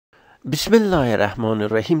بسم الله الرحمن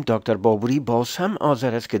الرحیم. دکتر بابوری باز هم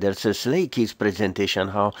حاضر است که در سلسله کیس پریزنتیشن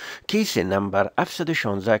ها کیس نمبر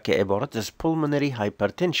 716 که عبارت از پولمونری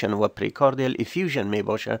هایپرتنشن و پریکاردیال افیوژن می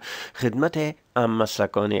باشه خدمت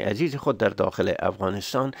مسلکان عزیز خود در داخل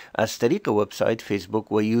افغانستان از طریق وبسایت،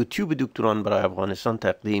 فیسبوک و یوتیوب دکتران برای افغانستان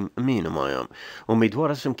تقدیم می نمایم.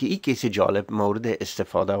 امیدوار هستم که این کیس جالب مورد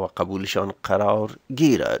استفاده و قبولشان قرار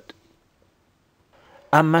گیرد.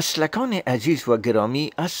 مسلکان عزیز و گرامی،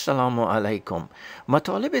 السلام علیکم.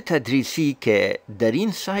 مطالب تدریسی که در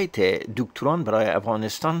این سایت دکتران برای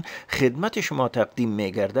افغانستان خدمت شما تقدیم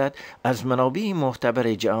می گردد از منابع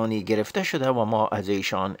معتبر جهانی گرفته شده و ما از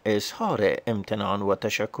ایشان اظهار امتنان و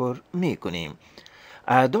تشکر می کنیم.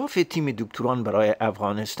 اهداف تیم دکتران برای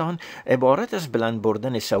افغانستان عبارت از بلند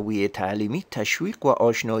بردن سویه تعلیمی، تشویق و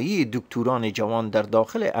آشنایی دکتران جوان در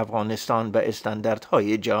داخل افغانستان به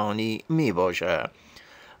استانداردهای جهانی می باشد.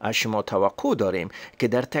 از شما توقع داریم که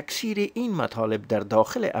در تکثیر این مطالب در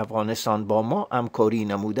داخل افغانستان با ما همکاری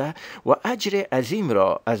نموده و اجر عظیم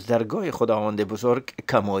را از درگاه خداوند بزرگ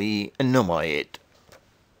کمایی نمایید.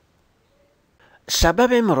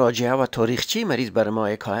 سبب مراجعه و تاریخچه مریض بر ما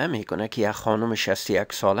حکایه میکنه که یک خانم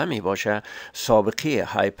 61 ساله می باشه، سابقه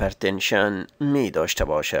هایپرتنشن می داشته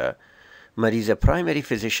باشه. مریض پرایمری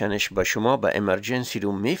فیزیشنش به شما به امرجنسی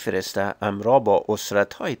رو میفرسته همراه با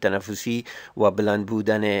عسرت‌های تنفسی و بلند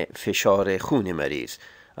بودن فشار خون مریض.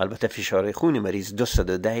 البته فشار خون مریض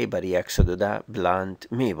 210 بر 110 بلند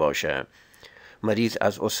می باشه. مریض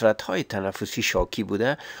از عسرت‌های تنفسی شاکی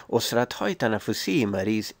بوده، عسرت‌های تنفسی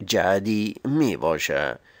مریض جعدی می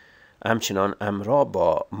باشه. همچنان همراه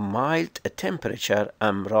با مایلد تمپرچر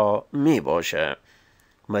همراه می باشه.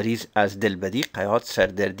 مریض از دلبدی، قیاد،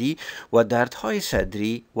 سردردی و دردهای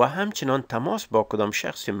صدری و همچنان تماس با کدام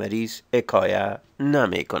شخص مریض حکایه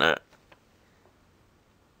نمی کنه.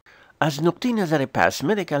 از نقطه نظر پس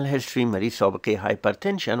مدیکال هیستوری مریض سابقه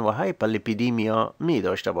هایپرتنشن و هایپرلیپیدیمیا می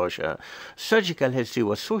داشته باشه. سرجیکال هیستوری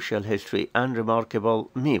و سوشال هیستوری انریمارکبل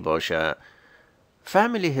می باشه.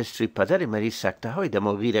 فامیلی هیستوری پدر مریض سکته های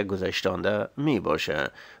دماغی را گذشتانده می باشه.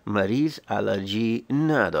 مریض الرژی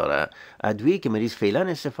نداره. ادویه که مریض فعلا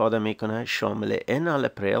استفاده میکنه شامل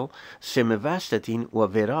انالپریل، سیمواستاتین و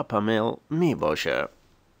وراپامیل می باشه.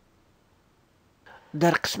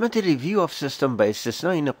 در قسمت ریویو آف سیستم به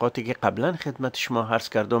استثنای نقاطی که قبلا خدمت شما عرض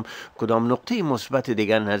کردم کدام نقطه مثبت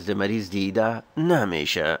دیگر نزد مریض دیده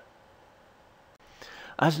نمیشه.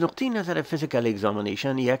 از نقطه نظر فیزیکال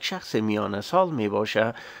اگزامینیشن یک شخص میانه سال می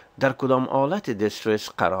باشه، در کدام حالت دسترس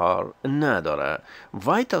قرار نداره.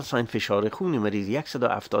 وایتال ساین فشار خون مریض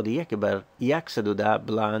 171 بر 110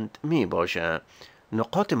 بلند می باشه.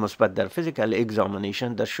 نقاط مثبت در فیزیکال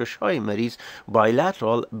اگزامینیشن در ششهای مریض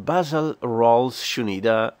بایلاترال بازل رولز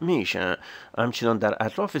شنیده میشه. همچنان در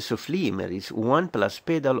اطراف سفلی مریض 1 پلاس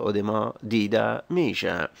پیدال ادما دیده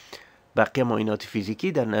میشه. بقیه معاینات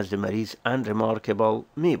فیزیکی در نزد مریض انریمارکبل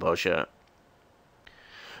می باشه.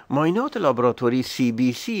 معاینات لابراتوری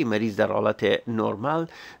CBC مریض در حالت نرمال،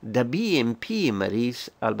 در BMP مریض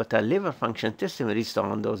البته لیور فانکشن تست مریض تا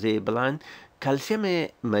اندازه بلند، کلسیم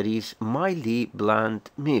مریض مایلی بلند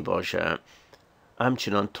می باشه.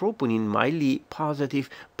 همچنان تروپونین مایلی پازیتیو،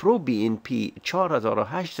 پرو BNP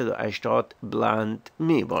 4880 بلند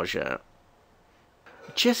می باشه.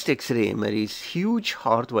 چست اکسری مریض هیوج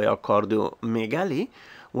هارت و یا کاردیومیگالی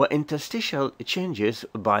و انترستیشل چینجز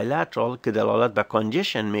بایلاترال که دلالت به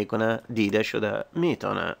کانجشن میکنه دیده شده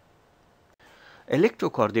میتونه.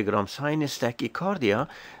 الکتروکاردیوگرام ساینس تاکیکاردیا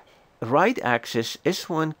رایت اکسس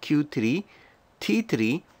S1Q3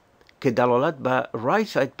 T3 که دلالت به رایت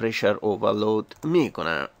ساید پرشر اوورلود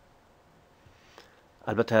میکنه.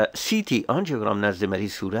 البته CT آنژیوگرام نزد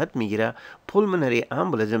مریض صورت میگیره. پولمونری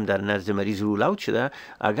امبولیزم در نزد مریض رول اوت شده.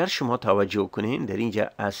 اگر شما توجه کنین در اینجا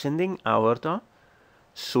ascending aorta،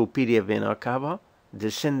 superior vena cava،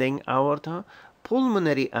 descending aorta،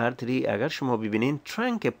 pulmonary artery. اگر شما ببینین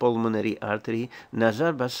trunk pulmonary artery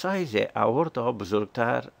نظر به سایز اورتا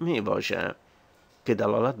بزرگتر می باشه که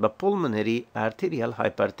دلالت به pulmonary arterial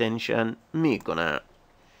hypertension میکنه.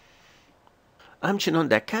 همچنان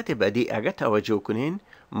در کت بعدی اگر توجه کنین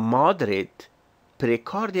مادریت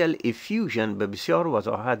پریکاردیال افیوژن به بسیار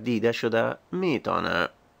وضاحت دیده شده میتونه.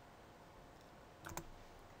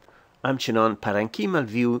 همچنان پرانکیمال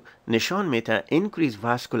ویو نشان میده increase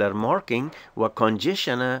vascular marking و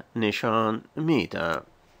کانجشن نشان میده.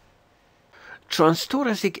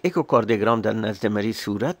 ترانستوراسیک اکوکاردیوگرام در نزد مریض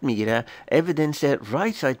صورت میگیره. اویدنس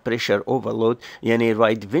رایت ساید پرشر اوورلود یعنی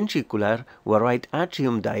رایت ونتریکولار و رایت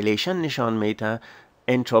اتریوم دایلیشن نشان میده.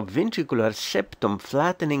 انتراونتریکولار سپتوم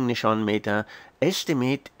فلاتنینگ نشان میده.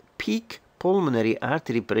 استیمیت پیک پولمونری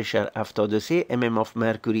ارتری پرشر 73 mm of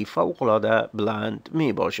mercury فوق العاده بلند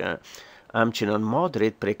می باشه. همچنان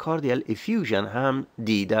مادرید پریکاردیال افیوژن هم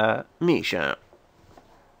دیده میشه.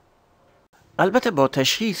 البته با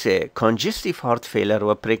تشخیص کانجستیو هارت فیلر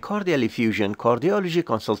و پریکاردیال افیوژن کاردیولوژی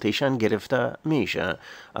کانسلتیشن گرفته میشه.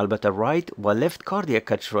 البته رایت و لفت کاردیاک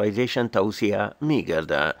کاتترایزیشن توصیه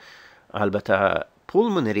میگرده. البته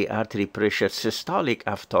پولمونری ارتری پرشر سیستالیک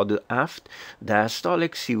 77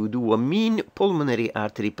 داستالیک 32 و مین پولمونری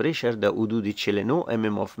ارتری پرشر در حدود 49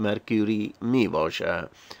 mm of mercury می باشه.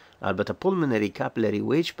 البته پولمونری کپلری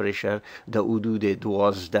ویج پرشر در حدود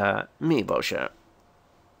 12 می باشه.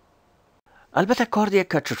 البته کاردیاک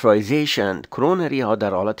کاتترایزیشن کرونری ها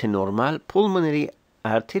در حالت نرمال پولمونری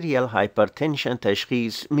ارتریال هایپرتنشن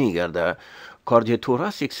تشخیص می گرده.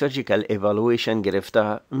 کاردیوتوراسیک سرجیکال ایوالویشن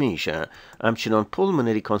گرفته میشه. همچنان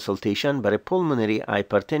پولمونری کانسلتیشن برای پولمونری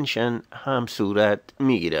هایپرتنشن هم صورت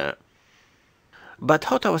میگیره.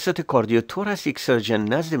 بعدها توسط کاردیوتوراسیک سرجن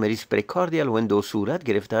نزد مریض پریکاردیال ویندو صورت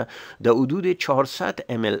گرفته در حدود 400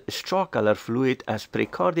 ml استراکالر فلوید از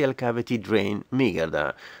پریکاردیال کاویتی درین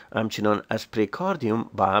میگرده. همچنان از پریکاردیوم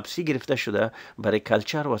بایوپسی گرفته شده برای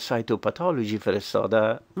کلچر و سایتوپاتولوژی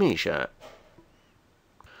فرستاده میشه.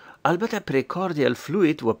 البته پریکاردیال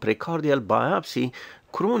فلوید و پریکاردیال بایوپسی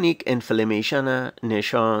کرونیک انفلمیشن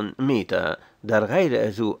نشان میده. در غیر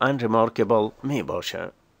از او انریمارکبل می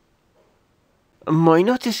باشه.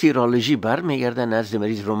 ماینات سیرولوژی برمیگرده نزد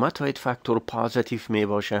مریض روماتوید فاکتور پازیتیو می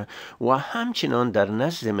باشه و همچنان در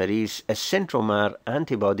نزد مریض سنترومر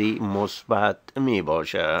انتیبادی مثبت می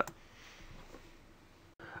باشه.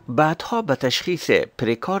 بعدها به تشخیص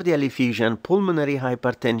پریکاردیال افیوژن پولمونری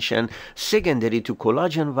هایپرتنشن سکندری تو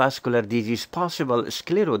کولاژن واسکولار دیزیز پاسیبل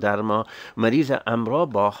اسکلرودرما مریض امرا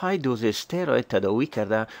با های دوز استروید تداوی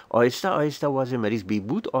کرده آهسته آهسته وضع مریض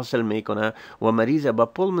بیبود حاصل میکنه و مریض با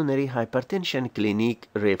پولمونری هایپرتنشن کلینیک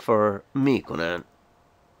ریفر میکنن.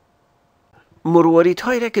 مرواریت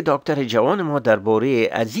هایی را که دکتر جوان ما درباره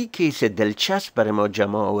از این کیس دلچسب برای ما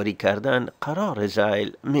جمع آوری کردن قرار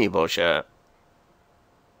زایل می باشه.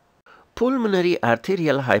 پولمونری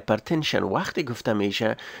ارتریال هایپرتنشن وقتی گفته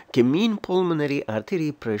میشه که مین پولمونری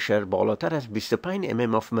ارتری پرشر بالاتر از 25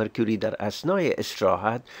 mm of mercury در اثنای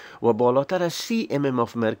استراحت و بالاتر از 30 mm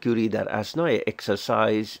of mercury در اثنای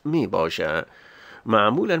اکسرسایز می باشه.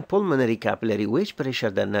 معمولا پولمونری کپلری ویج پرشر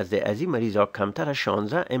در نزد از این مریضا کمتر از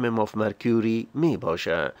 16 mm of mercury می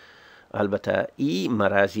باشه. البته این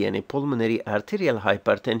مرض یعنی پولمونری ارتریال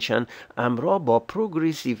هایپرتنشن همراه با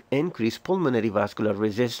پروگرسیو انکریس پولمونری واسکولار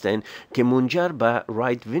رزیستنس که منجر به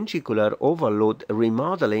رایت ونتریکولار اوورلود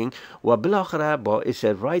ریمادلینگ و بالاخره باعث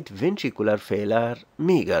رایت ونتریکولار فیلر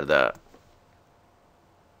میگرده.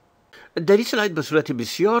 در این سلاید به صورت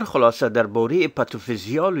بسیار خلاصه درباره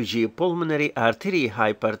پاتوفیزیولوژی پولمونری ارتری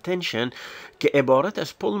هایپرتنشن که عبارت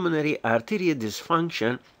از پولمونری ارتری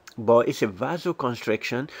دیسفانکشن باعث وازو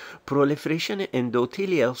کنسترکشن، پرولیفریشن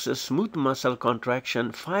اندوتلیالس، سموت مسل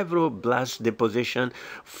کانترکشن، فایبروبلاست دیپوزیشن،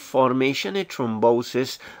 فورمیشن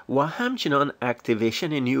ترومبوسیس و همچنان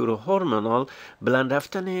اکتیویشن نیوروهورمونال، بلند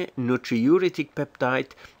رفتن نوتریوريتیک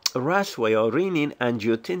پپتاید، راس و یا رینین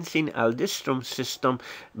انجیوتنسین الدستروم سیستم،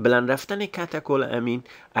 بلند رفتن کاتاکول امین،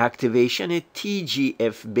 اکتیویشن تی جی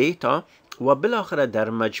اف بیتا و بالاخره در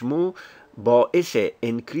مجموع باعث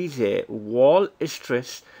انکریز وال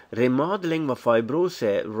استرس، ریمادلینگ و فایبروس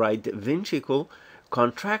رایت ونتریکل،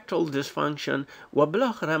 کانترکتال دیسفانکشن و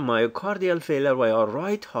بالاخره مایوکاردیال فیلر و یا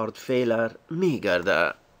رایت هارت فیلر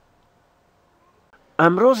میگرده.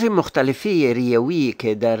 امراض مختلفی ریوی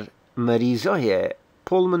که در مریضای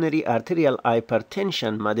پولمونری ارتریال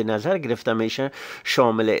هایپرتنشن مد نظر گرفته میشه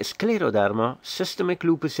شامل اسکلرودرما، سیستمیک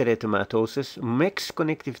لوپوس اریتماتوسیس، میکس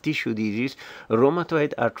کنکتیو تیشو دیزیز،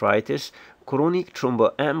 روماتوید ارترایتس، کرونیک ترومبو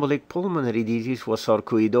امبولیک پولمونری دیزیز و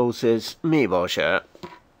سارکویدوسیس می باشه.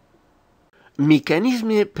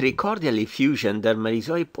 میکانیزم پریکاردیال افیوژن در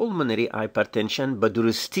مریضای پولمونری هایپرتنشن به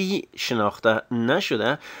درستی شناخته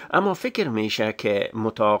نشده، اما فکر میشه که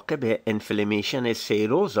متعاقب انفلمیشن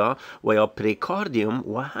سیروزا و یا پریکاردیوم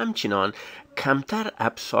و همچنان کمتر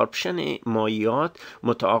ابسوربشن مایعات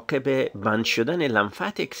متعاقب بند شدن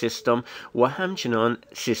لمفاتیک سیستم و همچنان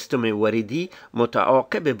سیستم وریدی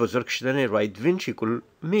متعاقب بزرگ شدن رایت ونتریکل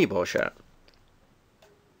می باشه.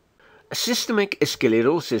 سیستمیک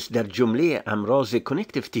اسکلروسیس در جمله امراض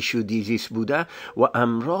کنکتیو تیشو دیزیز بوده و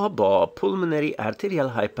همراه با پولمونری ارتریال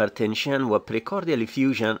هایپرتنشن و پریکاردیال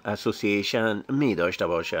افیوژن اسوسییشن می داشته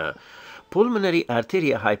باشه. پولمونری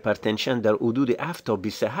ارتری هایپرتنشن در حدود 7 تا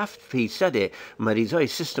 27% مریضای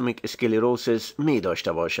سیستمیک اسکلروسیس می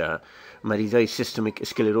داشته باشه. مریضای سیستمیک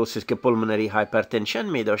اسکلروسیس که پولمونری هایپرتنشن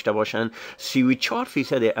می داشته باشند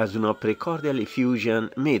 34% از اونا پریکاردیال افیوژن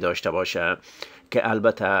می داشته باشه که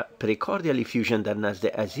البته پریکاردیال افیوژن در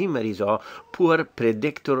نزد از این مریضا پور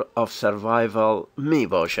پردیکتور آف سروایوال می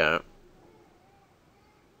باشه.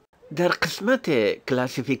 در قسمت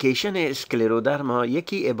کلاسیفیکیشن اسکلرودرما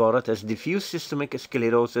یکی عبارت از دیفیوز سیستمیک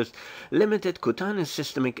اسکلروسیس، لیمیتد کوتانوس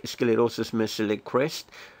سیستمیک اسکلروسیس مثل کرست،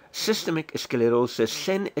 سیستمیک اسکلروسیس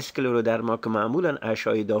سن اسکلرودرما که معمولا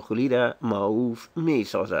اشعه داخلی را معروف می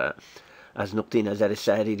سازه. از نقطه نظر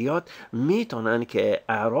سریریات میتونن که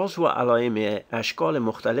اعراض و علائم اشکال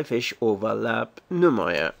مختلفش اوورلپ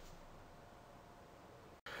نمایه.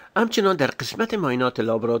 همچنان در قسمت معاینات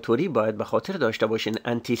لابراتوری باید به خاطر داشته باشین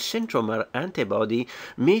انتی سنترومر انتیبادی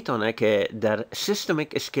میتونه که در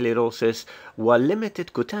سیستمیک اسکلروسیس و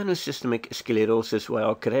لیمیتد کوتانوس سیستمیک اسکلروسیس و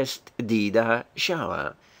یا کرست دیده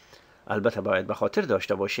شود. البته باید به خاطر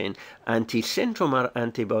داشته باشین انتی سنترومر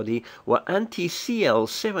انتیبادی و انتی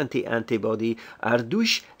CL70 انتیبادی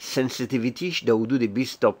اردوش سنسیتیویتیش در حدود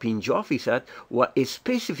 20 تا 50% و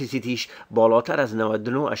اسپسیفیسیتیش بالاتر از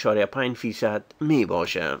 99.5% می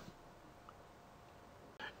باشه.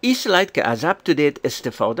 این سلاید که از اپ تو دیت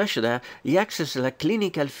استفاده شده یک سلسله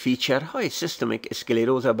کلینیکال فیچرهای سیستمیک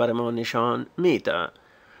اسکلروز بر ما نشان میده.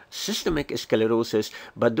 سیستمیک اسکلروسیس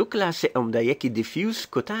با دو کلاس عمده، یکی دیفیوز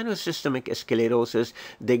کوتانوس سیستمیک اسکلروسیس،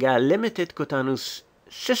 دیگه لیمیتد کوتانوس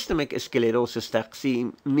سیستمیک اسکلروسیس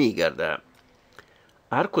تقسیم میگرده.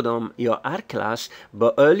 هر کدام یا هر کلاس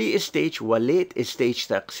با ارلی استیج و لیت استیج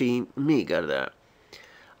تقسیم میگرده.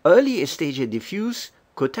 ارلی استیج دیفیوز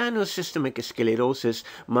کوتانوس سیستمیک اسکلروسیس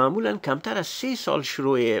معمولا کمتر از 3 سال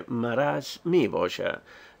شروع مرض می باشه.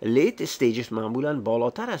 لیت استیجز معمولا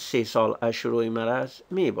بالاتر از 3 سال از شروع مرض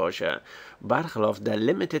می باشه. برخلاف در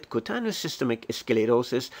لیمیتد کوتانوس سیستمیک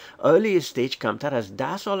اسکلروسیس ارلی استیج کمتر از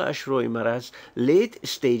 10 سال از شروع مرض، لیت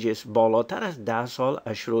استیجز بالاتر از 10 سال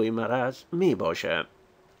از شروع مرض می باشه.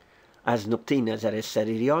 از نقطه نظر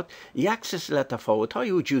سریریات یک سلسله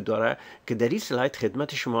تفاوت‌های وجود داره که در این سلاید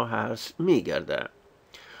خدمت شما عرض می‌گرده.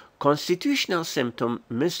 کانستیتوشنال سیمپتوم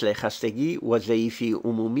مثل خستگی و ضعیفی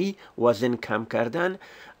عمومی، وزن کم کردن،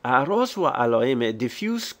 اعراض و علائم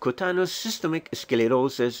دیفیوز کوتانوس سیستمیک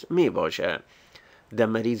اسکلروسیس می باشه. در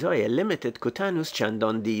مریضای لیمیتد کوتانوس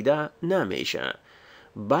چندان دیده نمیشه.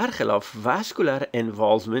 برخلاف واسکولار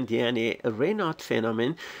انوالومنت یعنی رینات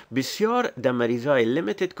فنومن بسیار در مریضای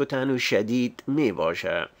لیمیتد کوتانوس شدید می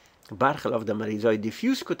باشه. برخلاف در مریضای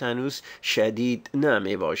دیفیوز کوتانوس شدید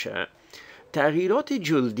نمی باشه. تغییرات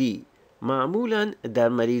جلدی معمولا در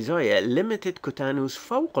مریضای لیمیتد کوتانوس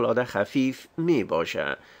فوق العاده خفیف می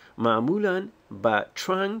باشه. معمولا به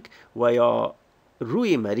ترنک و یا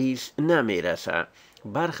روی مریض نمی رسه.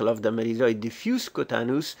 برخلاف در مریضای دیفیوز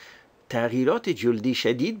کوتانوس تغییرات جلدی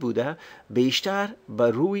شدید بوده، بیشتر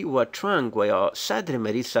به روی و ترنک و یا صدر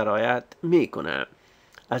مریض سرایت میکنه.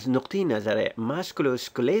 از نقطه نظر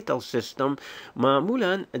ماسکولوسکلتال سیستم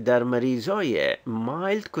معمولا در مریضای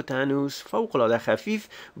مایلد کوتانوس فوق العاده خفیف،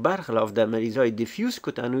 برخلاف در مریضای دیفیوز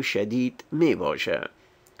کوتانوس شدید می باشه.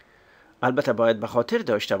 البته باید به خاطر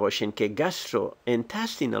داشته باشین که گاسترو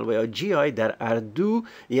انتستینال و یا جی آی در اردو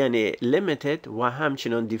یعنی لیمیتد و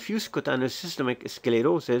همچنان دیفیوز کوتانوس سیستمیک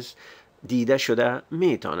اسکلروسیس دیده شده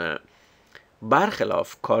میتونه.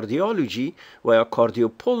 برخلاف کاردیولوژی و یا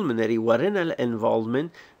کاردیوپولمونری و رینال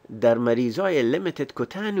انوالومنت در مریضای لیمیتد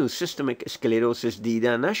کوتانوس سیستمیک اسکلروسیس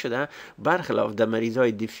دیده نشده، برخلاف در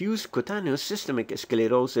مریضای دیفیوز کوتانوس سیستمیک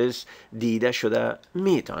اسکلروسیس دیده شده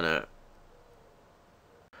میتونه.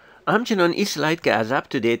 همچنان این سلاید که از اپ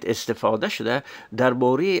تو دیت استفاده شده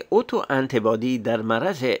درباره اوتو انتیبادی در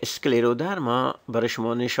مرض اسکلرودرما برای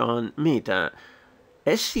شما نشان میده.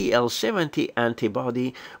 SCL70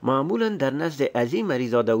 انتیبادی معمولا در نزد از این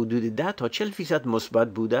مریضا در حدود 10 تا 40%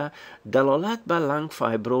 مثبت بوده، دلالت به لنگ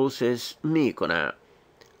فایبروسیس میکنه.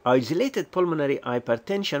 Isolated pulmonary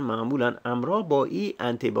hypertension معمولا همراه با این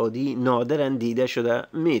انتیبادی نادرا دیده شده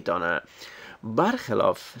میتونه.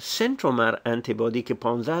 برخلاف سنترومر انتیبادی که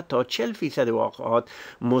 15 تا 40% واقعات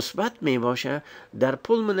مثبت می باشه، در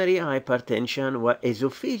پولمونری هایپرتنشن و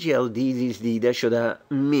ازوفیجیال دیزیز دیده شده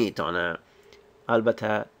میتونه.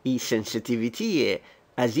 البته این سنسیتیویتی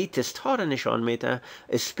از این تست ها را نشان میده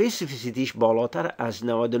اسپسیفیسیتیش بالاتر از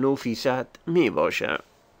 99% می باشه.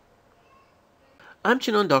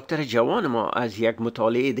 همچنان دکتر جوان ما از یک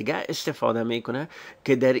مطالعه دیگه استفاده میکنه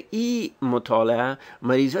که در این مطالعه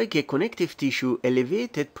مریضایی که connective tissue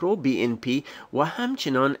elevated pro BNP و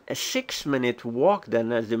همچنان 6 minute walk در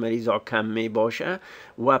نزد مریضا کم می باشه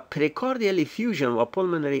و pericardial effusion و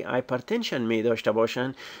pulmonary hypertension می داشته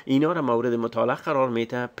باشن، اینا را مورد مطالعه قرار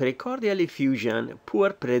میده. pericardial effusion poor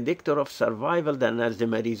predictor of survival در نزد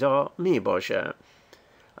مریضا می باشه.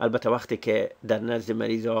 البته وقتی که در نزد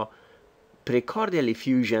مریضا Pericardial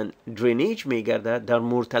effusion درینیج میگرده، در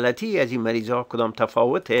مرتلطی از این مریضا کدام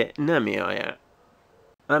تفاوت نمی آید.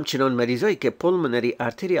 همچنان مریضایی که pulmonary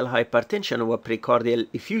arterial hypertension و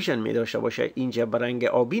pericardial effusion می داشته باشه، اینجا به رنگ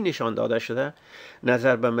آبی نشان داده شده،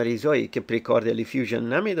 نظر به مریضایی که pericardial effusion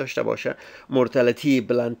نمی داشته باشه مرتلطی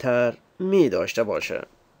بلندتر می داشته باشه.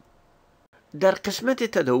 در قسمت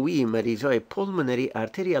تداوی مریضای pulmonary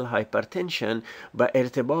arterial hypertension با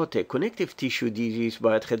ارتباط connective tissue disease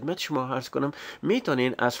باید خدمت شما عرض کنم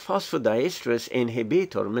میتونین از phosphodiesterase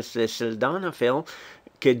inhibitor مثل sildenafil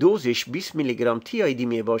که دوزش 20 میلی گرم TID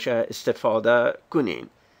می باشه استفاده کنین.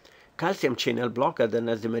 کلسیم چینل بلاکر در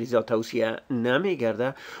نزد مریضا توصیه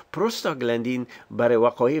نمیگرده. پروستاگلاندین برای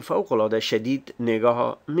وقایع فوق العاده شدید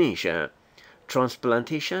نگاه میشه.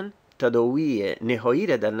 ترانسپلانتیشن تداوی نهایی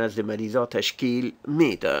را در نزد مریضا تشکیل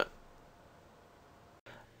میده.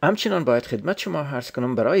 همچنان باید خدمت شما عرض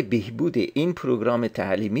کنم برای بهبود این پروگرام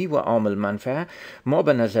تعلیمی و عامل منفعه ما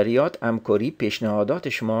به نظریات همکاری پیشنهادات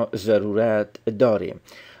شما ضرورت داریم.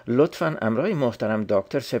 لطفاً امرای محترم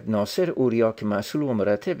دکتر سب ناصر اوریا که مسئول و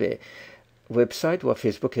مرتب وبسایت و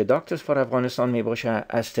فیسبوک دکترز فار افغانستان می باشه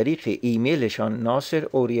از طریق ایمیلشان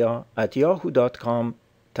naseroria@yahoo.com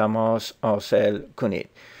تماس حاصل کنید.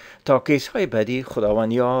 تا کیس های بعدی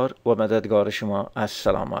خداوند یار و مددگار شما.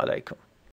 السلام علیکم.